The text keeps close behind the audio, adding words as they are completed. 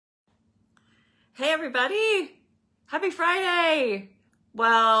Hey everybody! Happy Friday!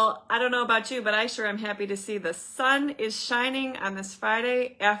 Well, I don't know about you, but I sure am happy to see the sun is shining on this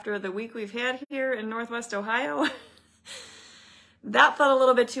Friday after the week we've had here in Northwest Ohio. That felt a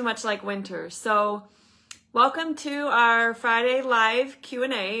little bit too much like winter. So welcome to our Friday live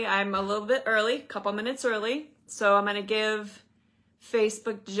Q&A. I'm a little bit early, a couple minutes early. So I'm going to give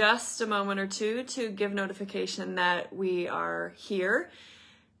Facebook just a moment or two to give notification that we are here.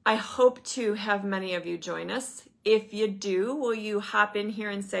 I hope to have many of you join us. If you do, will you hop in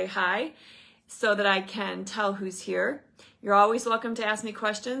here and say hi so that I can tell who's here? You're always welcome to ask me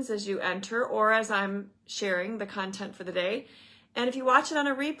questions as you enter or as I'm sharing the content for the day. And if you watch it on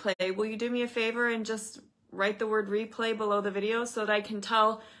a replay, will you do me a favor and just write the word replay below the video so that I can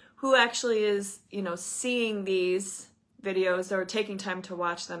tell who actually is, seeing these videos or taking time to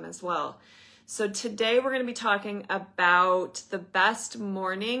watch them as well. So today we're going to be talking about the best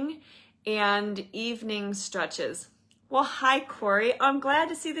morning and evening stretches. Well, hi Corey. I'm glad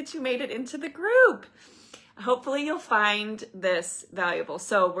to see that you made it into the group. Hopefully you'll find this valuable.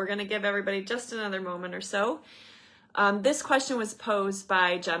 So we're going to give everybody just another moment or so. This question was posed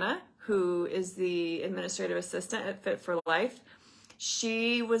by Jenna, who is the administrative assistant at Fit for Life.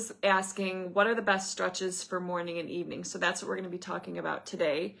 She was asking, what are the best stretches for morning and evening? So that's what we're going to be talking about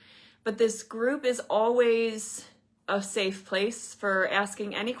today. But this group is always a safe place for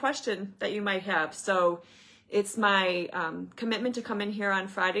asking any question that you might have. So it's my commitment to come in here on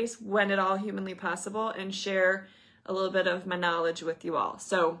Fridays when at all humanly possible and share a little bit of my knowledge with you all.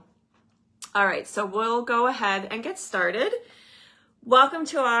 So, all right, so we'll go ahead and get started. Welcome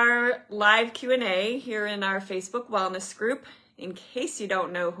to our live Q&A here in our Facebook Wellness group. In case you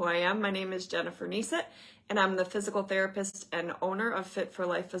don't know who I am, my name is Jennifer Neesett, and I'm the physical therapist and owner of Fit for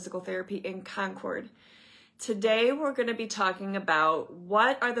Life Physical Therapy in Concord. Today, we're going to be talking about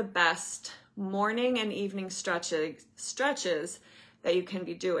what are the best morning and evening stretches that you can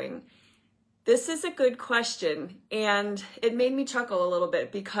be doing. This is a good question, and it made me chuckle a little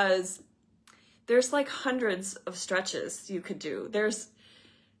bit because there's like hundreds of stretches you could do. There's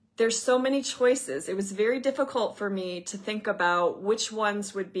so many choices. It was very difficult for me to think about which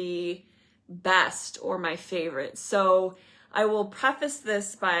ones would be best or my favorite. So I will preface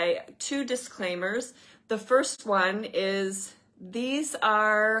this by two disclaimers. The first one is these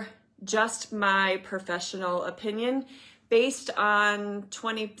are just my professional opinion based on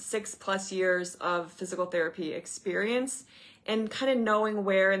 26 plus years of physical therapy experience and kind of knowing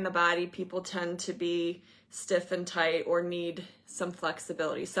where in the body people tend to be stiff and tight or need some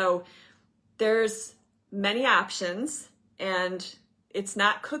flexibility. So there's many options and it's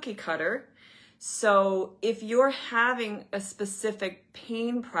not cookie cutter. So if you're having a specific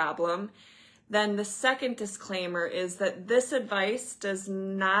pain problem, then the second disclaimer is that this advice does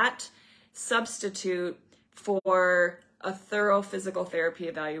not substitute for a thorough physical therapy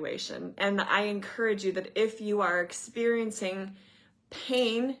evaluation. And I encourage you that if you are experiencing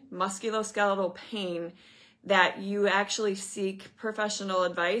pain, musculoskeletal pain, that you actually seek professional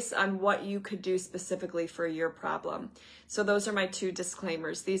advice on what you could do specifically for your problem. So those are my two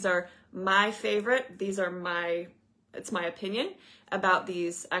disclaimers. These are my favorite. It's my opinion about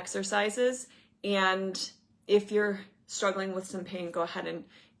these exercises. And if you're struggling with some pain, go ahead and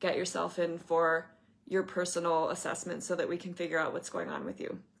get yourself in for your personal assessment so that we can figure out what's going on with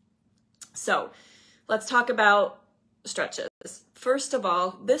you. So let's talk about stretches. First of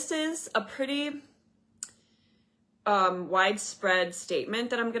all, this is a pretty widespread statement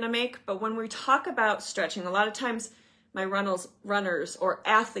that I'm going to make, but when we talk about stretching, a lot of times my runners or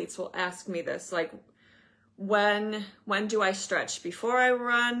athletes will ask me this, like, when do I stretch? Before I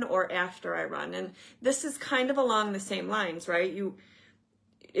run or after I run? And this is kind of along the same lines, right?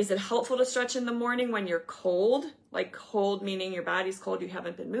 Is it helpful to stretch in the morning when you're cold? Like cold meaning your body's cold, you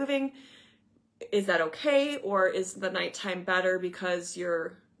haven't been moving. Is that okay? Or is the nighttime better because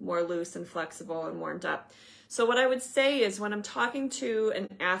you're more loose and flexible and warmed up? So what I would say is when I'm talking to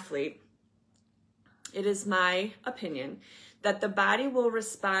an athlete, it is my opinion that the body will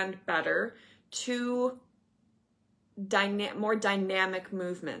respond better to more dynamic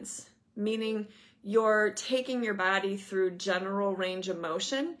movements, meaning you're taking your body through general range of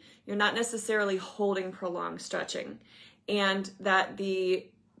motion. You're not necessarily holding prolonged stretching. And that the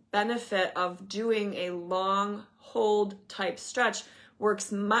benefit of doing a long hold type stretch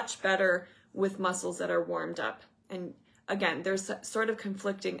works much better with muscles that are warmed up. And again, there's sort of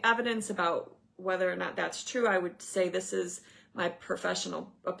conflicting evidence about whether or not that's true. I would say this is my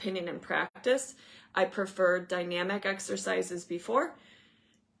professional opinion and practice. I prefer dynamic exercises before,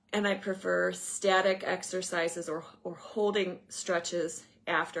 and I prefer static exercises or holding stretches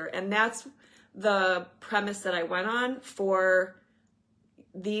after. And that's the premise that I went on for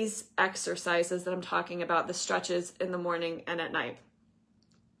these exercises that I'm talking about, the stretches in the morning and at night.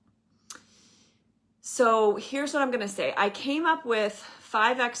 So here's what I'm going to say. I came up with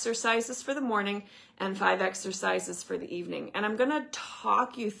 5 exercises for the morning and 5 exercises for the evening. And I'm going to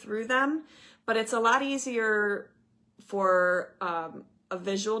talk you through them, but it's a lot easier for a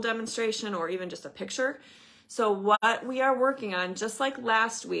visual demonstration or even just a picture. So what we are working on, just like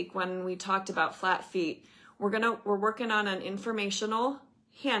last week when we talked about flat feet, we're working on an informational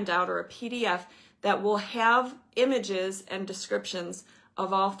handout or a PDF that will have images and descriptions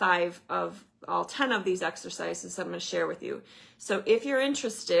of all 10 of these exercises I'm going to share with you. So if you're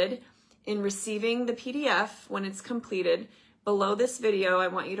interested in receiving the PDF when it's completed, below this video, I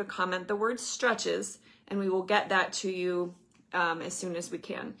want you to comment the word stretches, and we will get that to you as soon as we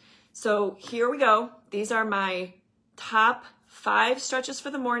can. So here we go. These are my top 5 stretches for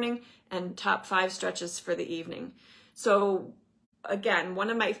the morning and top 5 stretches for the evening. So again, one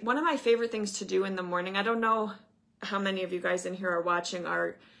of my favorite things to do in the morning, I don't know how many of you guys in here are watching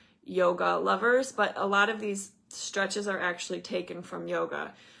are yoga lovers, but a lot of these stretches are actually taken from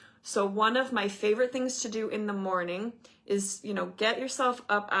yoga. So one of my favorite things to do in the morning is, get yourself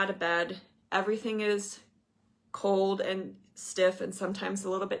up out of bed. Everything is cold and stiff and sometimes a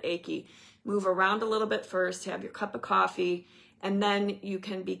little bit achy. Move around a little bit first, have your cup of coffee, and then you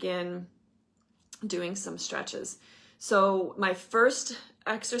can begin doing some stretches. So my first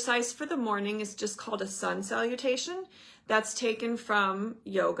exercise for the morning is just called a sun salutation. That's taken from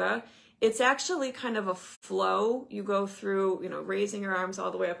yoga. It's actually kind of a flow. You go through, raising your arms all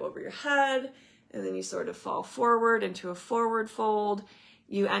the way up over your head, and then you sort of fall forward into a forward fold.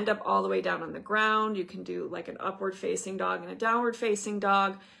 You end up all the way down on the ground. You can do like an upward facing dog and a downward facing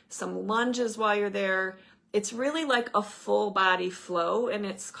dog, some lunges while you're there. It's really like a full body flow, and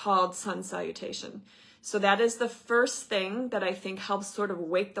it's called sun salutation. So that is the first thing that I think helps sort of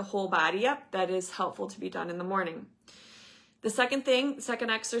wake the whole body up that is helpful to be done in the morning. The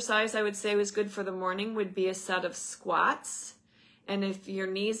second exercise I would say was good for the morning would be a set of squats. And if your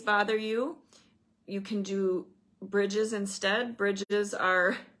knees bother you, you can do bridges instead. Bridges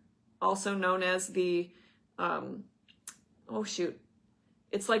are also known as the,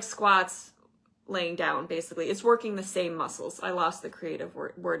 it's like squats laying down, basically. It's working the same muscles. I lost the creative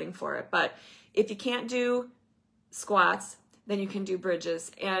wording for it. But if you can't do squats, then you can do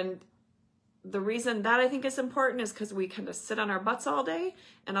bridges. And the reason that I think is important is because we kind of sit on our butts all day,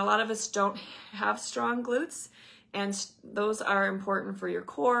 and a lot of us don't have strong glutes, and those are important for your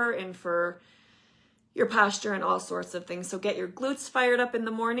core and for your posture and all sorts of things. So get your glutes fired up in the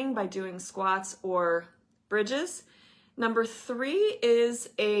morning by doing squats or bridges. Number 3 is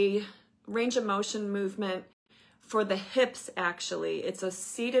a range of motion movement for the hips, actually. It's a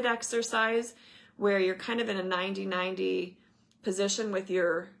seated exercise where you're kind of in a 90-90 position with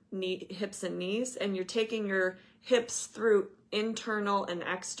your hips and knees, and you're taking your hips through internal and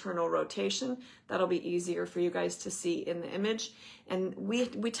external rotation. That'll be easier for you guys to see in the image. And we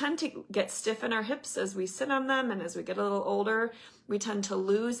tend to get stiff in our hips as we sit on them, and as we get a little older, we tend to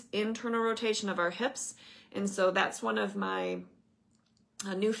lose internal rotation of our hips. And so that's one of my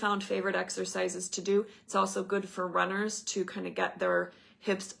newfound favorite exercises to do. It's also good for runners to kind of get their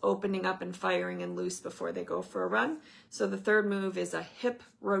hips opening up and firing and loose before they go for a run. So the third move is a hip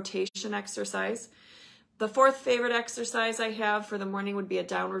rotation exercise. The fourth favorite exercise I have for the morning would be a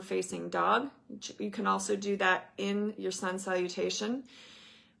downward facing dog. You can also do that in your sun salutation.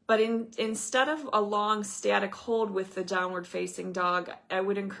 But instead of a long static hold with the downward facing dog, I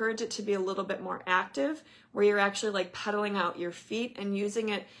would encourage it to be a little bit more active, where you're actually like pedaling out your feet and using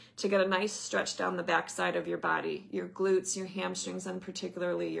it to get a nice stretch down the backside of your body, your glutes, your hamstrings, and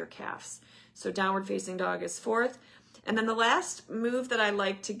particularly your calves. So downward facing dog is fourth. And then the last move that I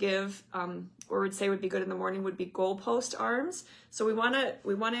like to give, or would say would be good in the morning, would be goalpost arms. So we want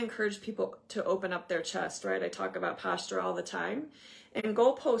to encourage people to open up their chest, right? I talk about posture all the time. And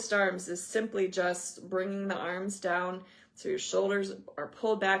goalpost arms is simply just bringing the arms down so your shoulders are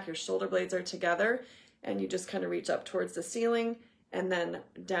pulled back, your shoulder blades are together, and you just kind of reach up towards the ceiling and then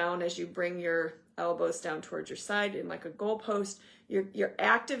down as you bring your elbows down towards your side in like a goalpost. You're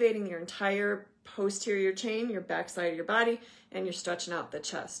activating your entire posterior chain, your backside of your body, and you're stretching out the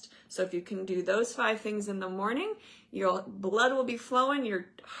chest. So if you can do those 5 things in the morning, your blood will be flowing, your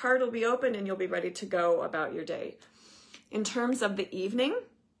heart will be open, and you'll be ready to go about your day. In terms of the evening,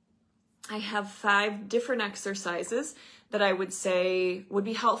 I have 5 different exercises that I would say would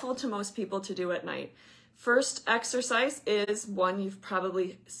be helpful to most people to do at night. First exercise is one you've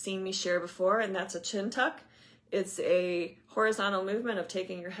probably seen me share before, and that's a chin tuck. It's a horizontal movement of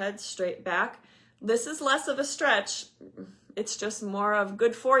taking your head straight back. This is less of a stretch. It's just more of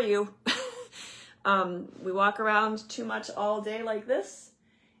good for you. We walk around too much all day like this,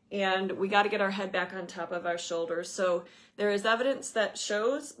 and we got to get our head back on top of our shoulders. So there is evidence that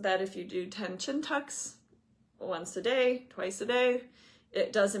shows that if you do 10 chin tucks once a day, twice a day,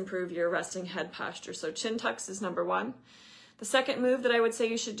 it does improve your resting head posture. So chin tucks is number one. The second move that I would say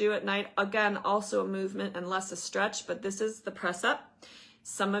you should do at night, again, also a movement and less a stretch, but this is the press up.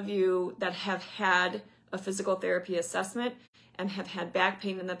 Some of you that have had a physical therapy assessment and have had back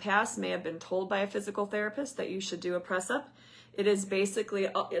pain in the past may have been told by a physical therapist that you should do a press up. It is basically,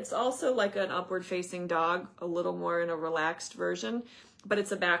 it's also like an upward facing dog, a little more in a relaxed version, but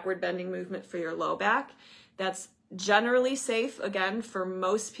it's a backward bending movement for your low back. That's generally safe, again, for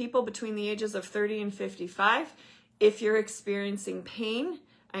most people between the ages of 30 and 55. If you're experiencing pain,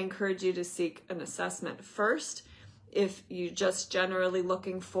 I encourage you to seek an assessment first. If you're just generally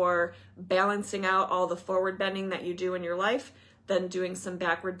looking for balancing out all the forward bending that you do in your life, then doing some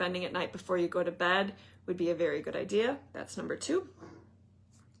backward bending at night before you go to bed would be a very good idea. That's number two.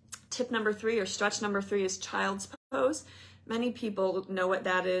 Tip number three, or stretch number three, is child's pose. Many people know what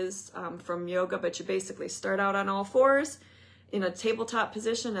that is from yoga, but you basically start out on all fours in a tabletop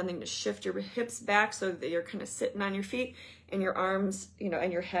position, and then you shift your hips back so that you're kind of sitting on your feet and your arms,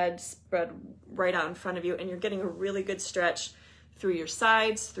 and your head spread right out in front of you, and you're getting a really good stretch through your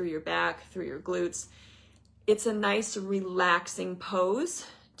sides, through your back, through your glutes. It's a nice relaxing pose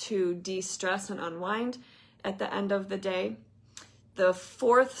to de-stress and unwind at the end of the day. The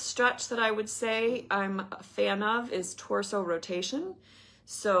fourth stretch that I would say I'm a fan of is torso rotation.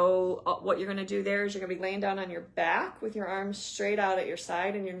 So what you're gonna do there is you're gonna be laying down on your back with your arms straight out at your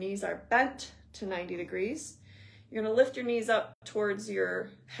side and your knees are bent to 90 degrees. You're gonna lift your knees up towards your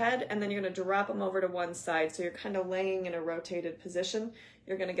head, and then you're gonna drop them over to one side. So you're kind of laying in a rotated position.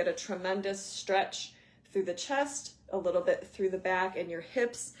 You're gonna get a tremendous stretch through the chest, a little bit through the back and your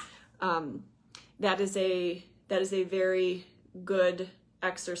hips. That is a very good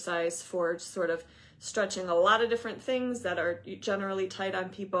exercise for sort of stretching a lot of different things that are generally tight on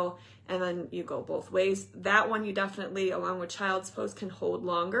people, and then you go both ways. That one you definitely, along with child's pose, can hold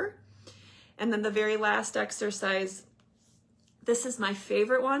longer. And then the very last exercise, this is my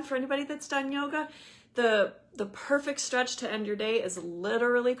favorite one for anybody that's done yoga. The perfect stretch to end your day is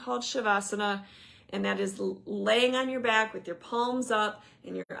literally called Shavasana, and that is laying on your back with your palms up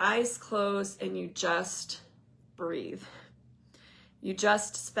and your eyes closed, and you just breathe. You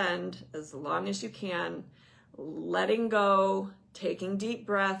just spend as long as you can letting go, taking deep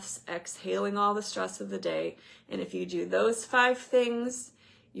breaths, exhaling all the stress of the day. And if you do those 5 things,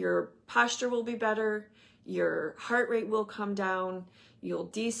 your posture will be better, your heart rate will come down, you'll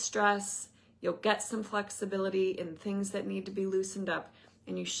de-stress, you'll get some flexibility in things that need to be loosened up,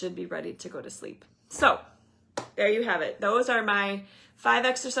 and you should be ready to go to sleep. So there you have it. Those are my 5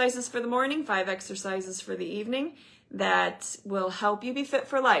 exercises for the morning, 5 exercises for the evening that will help you be fit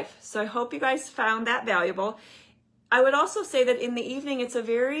for life. So I hope you guys found that valuable. I would also say that in the evening, it's a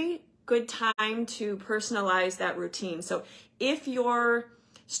very good time to personalize that routine. So if you're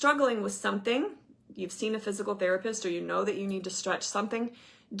struggling with something, you've seen a physical therapist, or you know that you need to stretch something,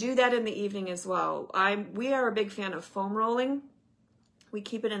 do that in the evening as well. We are a big fan of foam rolling. We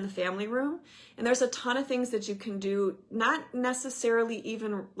keep it in the family room, and there's a ton of things that you can do, not necessarily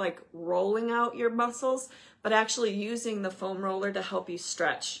even like rolling out your muscles, but actually using the foam roller to help you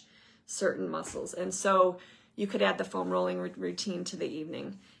stretch certain muscles. And so you could add the foam rolling routine to the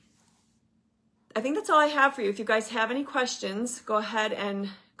evening. I think that's all I have for you. If you guys have any questions, go ahead and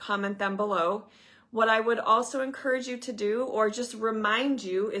comment them below. What I would also encourage you to do, or just remind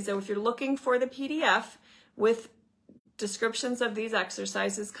you, is that if you're looking for the PDF with descriptions of these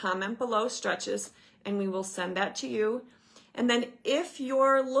exercises, comment below stretches, and we will send that to you. And then if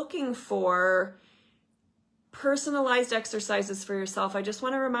you're looking for personalized exercises for yourself, I just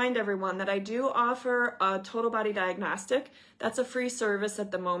want to remind everyone that I do offer a total body diagnostic. That's a free service at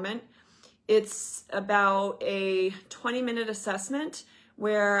the moment. It's about a 20-minute assessment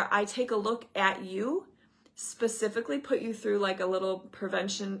where I take a look at you, specifically put you through like a little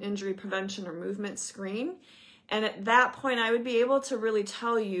injury prevention or movement screen. And at that point, I would be able to really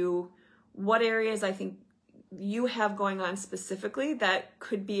tell you what areas I think you have going on specifically that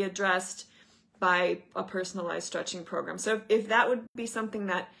could be addressed by a personalized stretching program. So if that would be something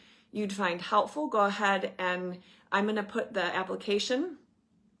that you'd find helpful, go ahead, and I'm going to put the application.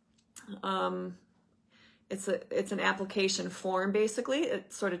 It's an application form, basically.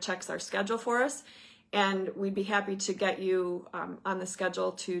 It sort of checks our schedule for us. And we'd be happy to get you on the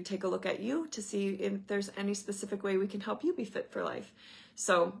schedule to take a look at you to see if there's any specific way we can help you be fit for life.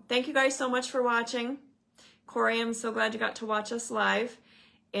 So thank you guys so much for watching. Corey, I'm so glad you got to watch us live.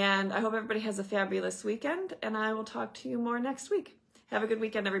 And I hope everybody has a fabulous weekend. And I will talk to you more next week. Have a good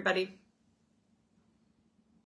weekend, everybody.